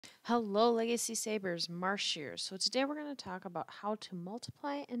Hello, Legacy Sabers, Marsh here. So today we're going to talk about how to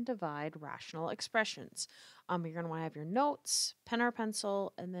multiply and divide rational expressions. You're going to want to have your notes, pen or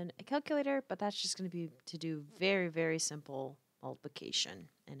pencil, and then a calculator, but that's just going to be to do very, very simple multiplication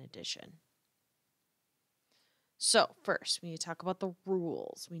and addition. So first, we need to talk about the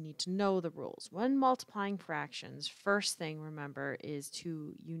rules. We need to know the rules. When multiplying fractions, first thing remember is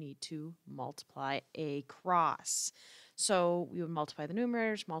you need to multiply across. So we would multiply the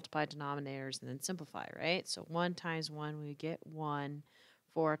numerators, multiply denominators, and then simplify, right? So 1 times 1, we get 1.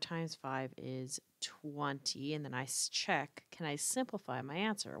 4 times 5 is 20. And then I check, can I simplify my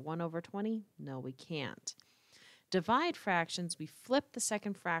answer? 1 over 20? No, we can't. Divide fractions, we flip the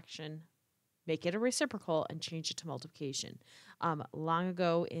second fraction, make it a reciprocal, and change it to multiplication. Long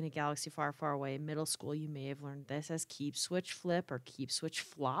ago in a galaxy far, far away, in middle school, you may have learned this as keep, switch, flip, or keep, switch,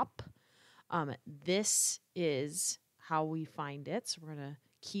 flop. This is how we find it. So we're going to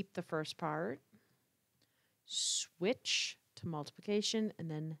keep the first part, switch to multiplication,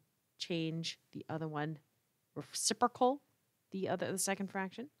 and then change the other one reciprocal, the second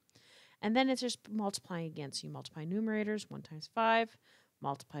fraction. And then it's just multiplying again. So you multiply numerators, 1 times 5,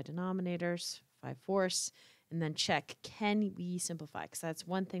 multiply denominators, 5/4, and then check, can we simplify? Because that's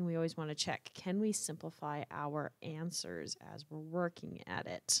one thing we always want to check. Can we simplify our answers as we're working at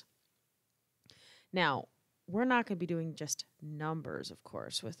it? Now, we're not going to be doing just numbers, of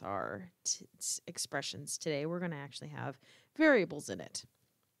course, with our expressions today. We're going to actually have variables in it.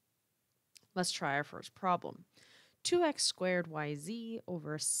 Let's try our first problem. 2x squared yz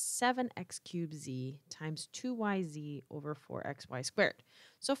over 7x cubed z times 2yz over 4xy squared.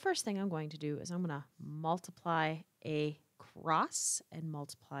 So first thing I'm going to do is I'm going to multiply a cross and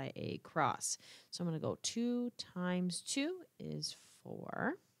multiply a cross. So I'm going to go 2 times 2 is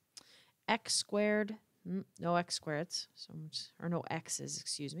 4. X squared, no x squareds, or no x's,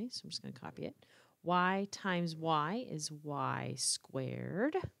 excuse me, so I'm just going to copy it. Y times y is y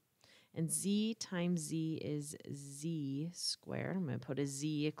squared. And z times z is z squared. I'm going to put a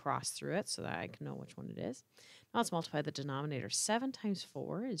z across through it so that I can know which one it is. Now let's multiply the denominator. 7 times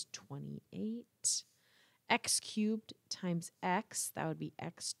 4 is 28. X cubed times x, that would be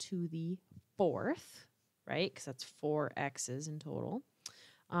x to the 4th, right? Because that's 4 x's in total.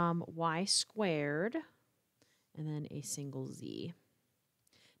 Y squared, and then a single z.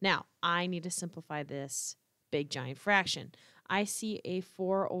 Now, I need to simplify this big giant fraction. I see a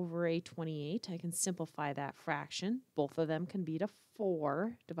 4 over a 28. I can simplify that fraction. Both of them can be to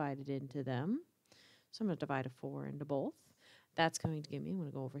 4 divided into them. So I'm going to divide a 4 into both. That's going to give me, I'm going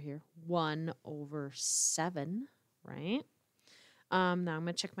to go over here, 1 over 7, right? Now I'm going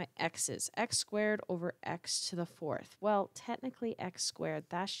to check my x's. X squared over x to the 4th. Well, technically x squared,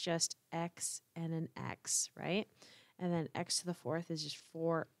 that's just x and an x, right? And then x to the 4th is just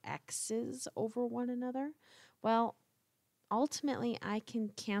 4 x's over one another. Well, ultimately, I can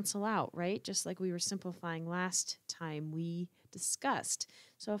cancel out, right? Just like we were simplifying last time we discussed.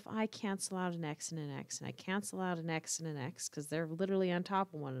 So if I cancel out an x and an x, and I cancel out an x and an x, because they're literally on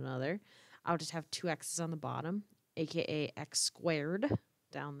top of one another, I'll just have 2 x's on the bottom, aka x squared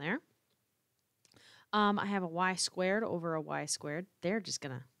down there. I have a y squared over a y squared. They're just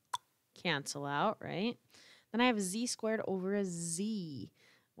going to cancel out, right? Then I have a z squared over a z.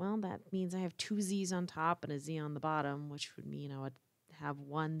 Well, that means I have 2 z's on top and a z on the bottom, which would mean I would have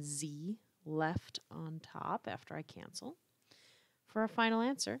 1 z left on top after I cancel, for a final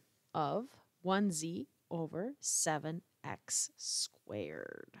answer of 1z over 7x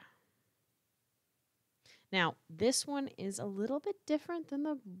squared. Now, this one is a little bit different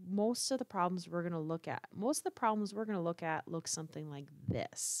than most of the problems we're going to look at. Most of the problems we're going to look at look something like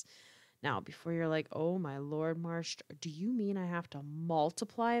this. Now, before you're like, oh my Lord, Marsh, do you mean I have to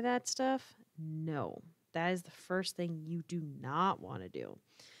multiply that stuff? No, that is the first thing you do not want to do.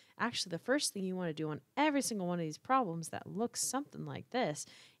 Actually, the first thing you want to do on every single one of these problems that looks something like this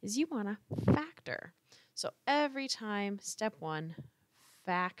is you want to factor. So every time, step 1,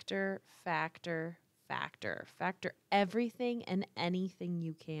 factor, factor, factor. Factor everything and anything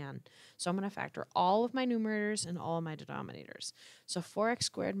you can. So I'm going to factor all of my numerators and all of my denominators. So 4x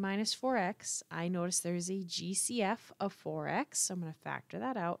squared minus 4x, I notice there's a GCF of 4x. So I'm going to factor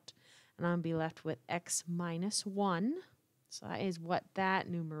that out. And I'm going to be left with x minus 1. So that is what that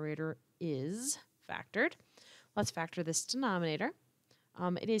numerator is factored. Let's factor this denominator.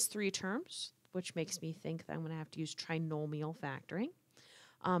 It is 3 terms, which makes me think that I'm going to have to use trinomial factoring.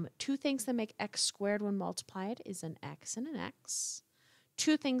 2 things that make x squared when multiplied is an x and an x.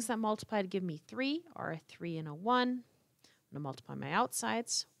 2 things that multiply to give me 3 are a 3 and a 1. I'm going to multiply my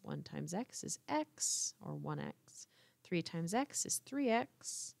outsides. 1 times x is x, or 1x. 3 times x is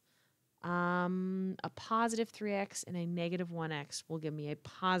 3x. A positive 3x and a negative 1x will give me a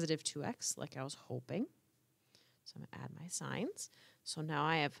positive 2x, like I was hoping. So I'm going to add my signs. So now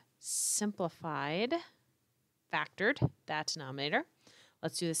I have simplified, factored that denominator.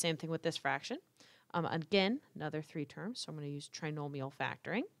 Let's do the same thing with this fraction. Again, another 3 terms, so I'm going to use trinomial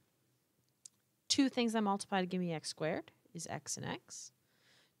factoring. 2 things I multiply to give me x squared is x and x.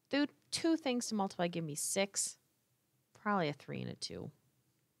 2 things to multiply give me 6, probably a 3 and a 2.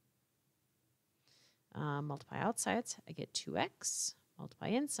 Multiply outsides, I get 2x. Multiply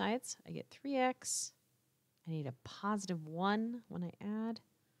insides, I get 3x. I need a positive 1 when I add.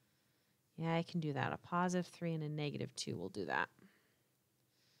 Yeah, I can do that. A positive 3 and a negative 2 will do that.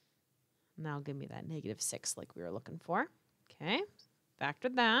 And that'll give me that negative 6 like we were looking for. Okay,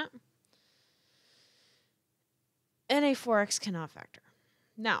 factored that. And a 4x cannot factor.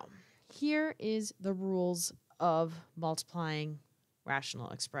 Now, here is the rules of multiplying rational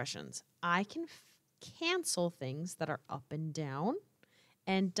expressions. I can cancel things that are up and down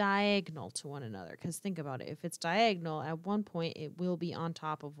and diagonal to one another. Because think about it. If it's diagonal, at one point it will be on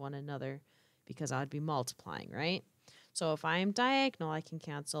top of one another because I would be multiplying, right? So if I am diagonal, I can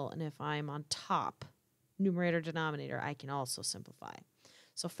cancel. And if I'm on top, numerator, denominator, I can also simplify.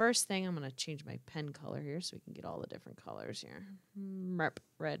 So first thing, I'm going to change my pen color here so we can get all the different colors here.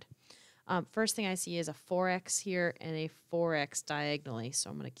 Red. First thing I see is a 4x here and a 4x diagonally. So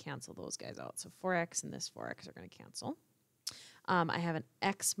I'm going to cancel those guys out. So 4x and this 4x are going to cancel. I have an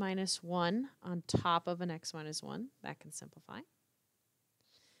x minus 1 on top of an x minus 1. That can simplify.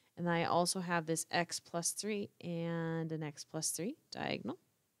 And then I also have this x plus 3 and an x plus 3 diagonal.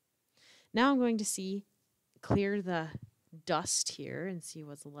 Now I'm going to clear the dust here and see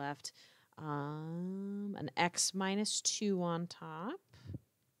what's left. An x minus 2 on top.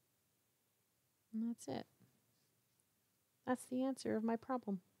 And that's it. That's the answer of my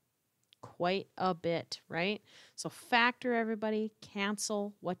problem. Quite a bit, right? So factor, everybody,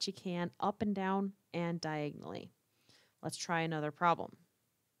 cancel what you can up and down and diagonally. Let's try another problem.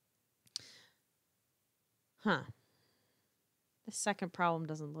 The second problem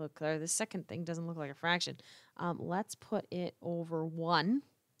doesn't look, or the second thing doesn't look like a fraction. Let's put it over 1.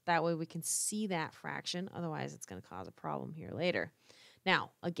 That way we can see that fraction. Otherwise, it's going to cause a problem here later.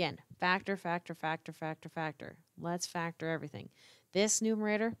 Now, again, factor, factor, factor, factor, factor. Let's factor everything. This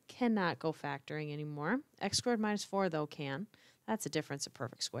numerator cannot go factoring anymore. X squared minus 4, though, can. That's a difference of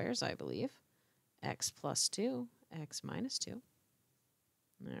perfect squares, I believe. X plus 2, x minus 2.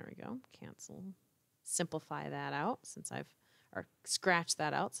 There we go. Cancel. Simplify that out since or scratch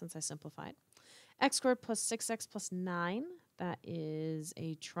that out since I simplified. X squared plus 6x plus 9. That is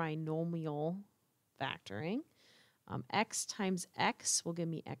a trinomial factoring. X times x will give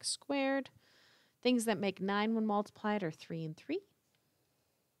me x squared. Things that make 9 when multiplied are 3 and 3.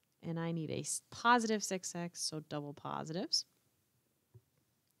 And I need a positive 6x, so double positives.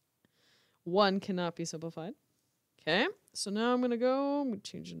 1 cannot be simplified. Okay, so now I'm going to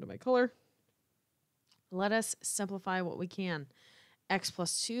change into my color. Let us simplify what we can. X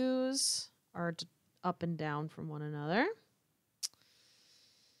plus 2's are up and down from one another.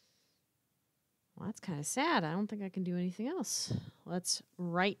 Well, that's kind of sad. I don't think I can do anything else. Let's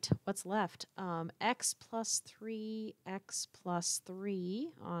write what's left. X plus 3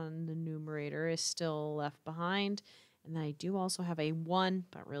 on the numerator is still left behind. And then I do also have a 1,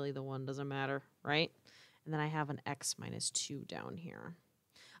 but really the 1 doesn't matter, right? And then I have an x minus 2 down here.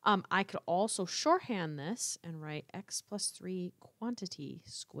 I could also shorthand this and write x plus 3 quantity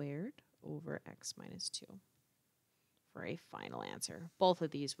squared over x minus 2 for a final answer. Both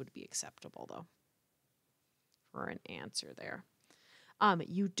of these would be acceptable, though, for an answer there.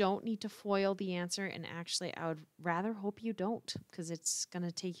 You don't need to FOIL the answer, and actually I would rather hope you don't, because it's going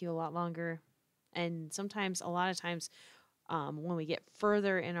to take you a lot longer. And sometimes, a lot of times, when we get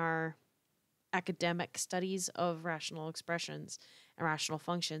further in our academic studies of rational expressions and rational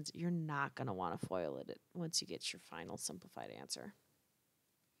functions, you're not going to want to FOIL it once you get your final simplified answer.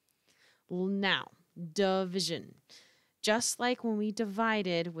 Now, division. Just like when we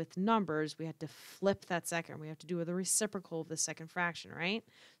divided with numbers, we had to flip that second. We have to do the reciprocal of the second fraction, right?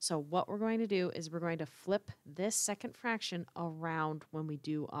 So what we're going to do is we're going to flip this second fraction around when we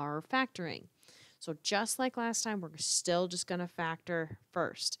do our factoring. So just like last time, we're still just going to factor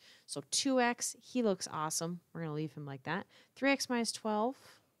first. So 2x, he looks awesome. We're going to leave him like that. 3x minus 12.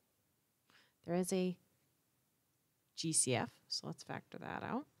 There is a GCF, so let's factor that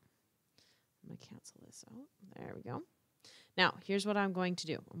out. I'm going to cancel this out. There we go. Now, here's what I'm going to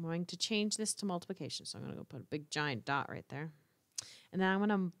do. I'm going to change this to multiplication. So I'm going to go put a big giant dot right there. And then I'm going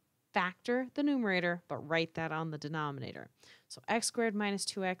to factor the numerator, but write that on the denominator. So x squared minus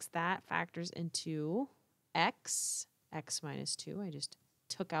 2x, that factors into x minus 2. I just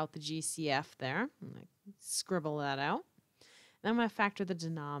took out the GCF there. I'm going to scribble that out. Then I'm going to factor the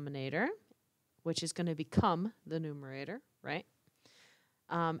denominator, which is going to become the numerator, right?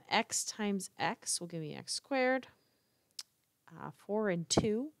 X times x will give me x squared. 4 and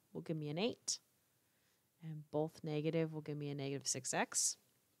 2 will give me an 8. And both negative will give me a negative 6x.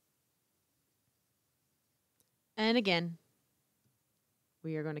 And again,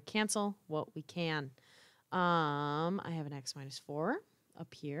 we are going to cancel what we can. I have an x minus 4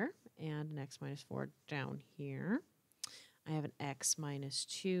 up here and an x minus 4 down here. I have an x minus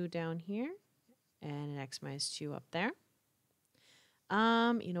 2 down here and an x minus 2 up there.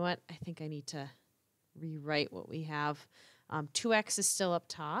 You know what? I think I need to rewrite what we have. 2x is still up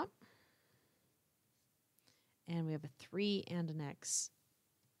top. And we have a 3 and an x.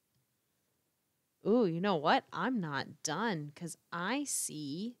 Ooh, you know what? I'm not done because I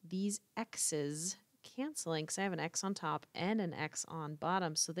see these x's canceling because I have an x on top and an x on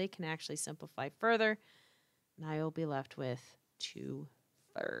bottom, so they can actually simplify further. And I will be left with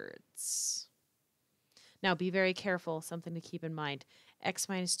 2/3. Now, be very careful. Something to keep in mind. X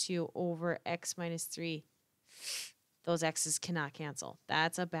minus 2 over x minus 3. Those x's cannot cancel.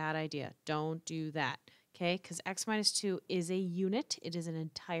 That's a bad idea. Don't do that. Okay? Because x minus 2 is a unit. It is an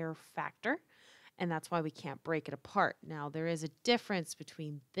entire factor. And that's why we can't break it apart. Now, there is a difference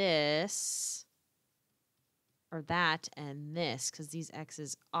between this or that and this because these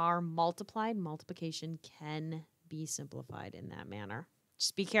x's are multiplied. Multiplication can be simplified in that manner.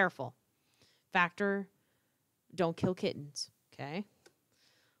 Just be careful. Factor, don't kill kittens, okay?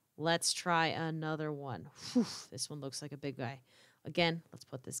 Let's try another one. Whew, this one looks like a big guy. Again, let's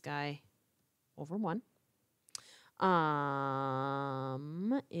put this guy over 1.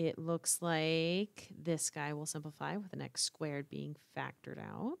 It looks like this guy will simplify with an x squared being factored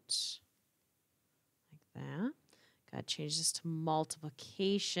out. Like that. Got to change this to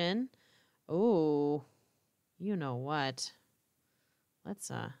multiplication. Oh, you know what? Let's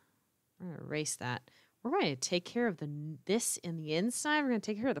we're going to erase that. We're going to take care of this in the inside. We're going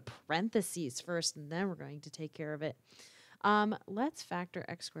to take care of the parentheses first, and then we're going to take care of it. Let's factor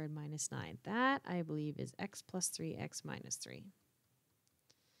x squared minus 9. That, I believe, is x plus 3, x minus 3.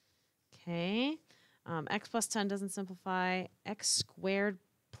 Okay. X plus 10 doesn't simplify. X squared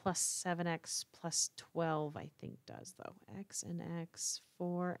plus 7x plus 12, I think, does, though. X and x,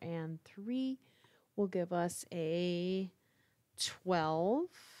 4 and 3 will give us a 12.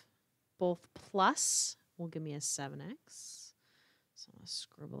 Both plus will give me a 7x. So I'm going to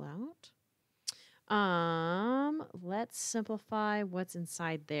scribble out. Let's simplify what's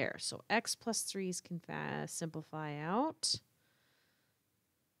inside there. So x plus 3's can simplify out.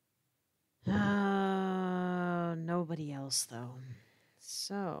 Nobody else, though.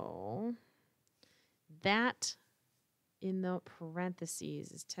 So that in the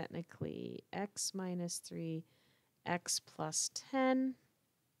parentheses is technically x minus 3, x plus 10,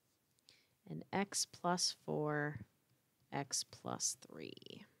 and x plus 4, x plus 3.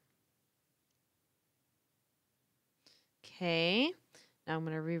 Okay, now I'm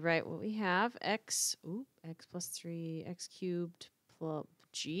going to rewrite what we have. X plus 3, x cubed, plus,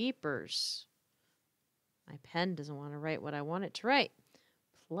 jeepers. My pen doesn't want to write what I want it to write.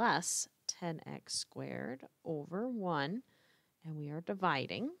 Plus 10x squared over 1, and we are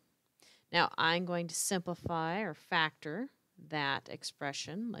dividing. Now, I'm going to simplify or factor that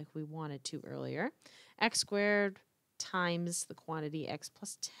expression like we wanted to earlier. X squared times the quantity x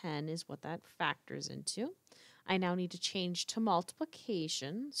plus 10 is what that factors into. I now need to change to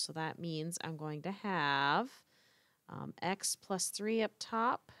multiplication, so that means I'm going to have x plus 3 up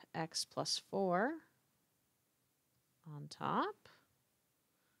top, x plus 4 on top,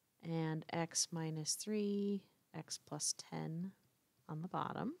 and x minus 3, x plus 10 on the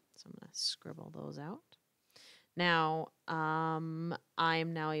bottom. So I'm going to scribble those out. Now, I'm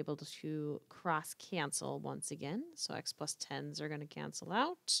now able to cross cancel once again. So x plus 10s are going to cancel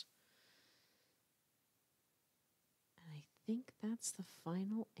out. I think that's the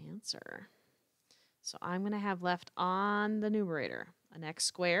final answer. So I'm going to have left on the numerator an x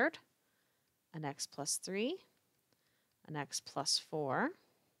squared, an x plus 3, an x plus 4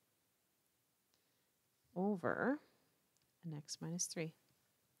 over an x minus 3.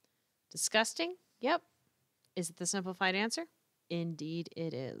 Disgusting? Yep. Is it the simplified answer? Indeed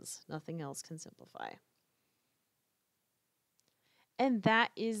it is. Nothing else can simplify. And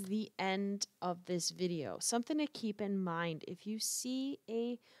that is the end of this video. Something to keep in mind, if you see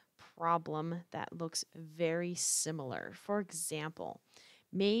a problem that looks very similar, for example,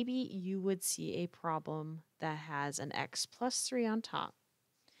 maybe you would see a problem that has an x plus 3 on top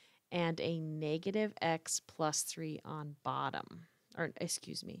and a negative x plus 3 on bottom. Or,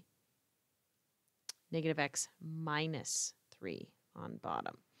 excuse me, negative x minus 3 on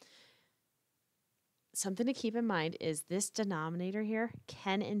bottom. Something to keep in mind is this denominator here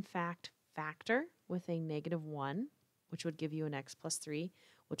can in fact factor with a negative 1, which would give you an x plus 3,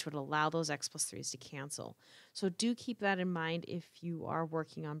 which would allow those x plus 3's to cancel. So do keep that in mind if you are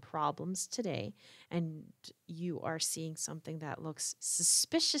working on problems today and you are seeing something that looks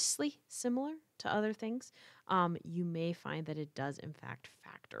suspiciously similar to other things. You may find that it does in fact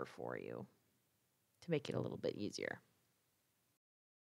factor for you to make it a little bit easier.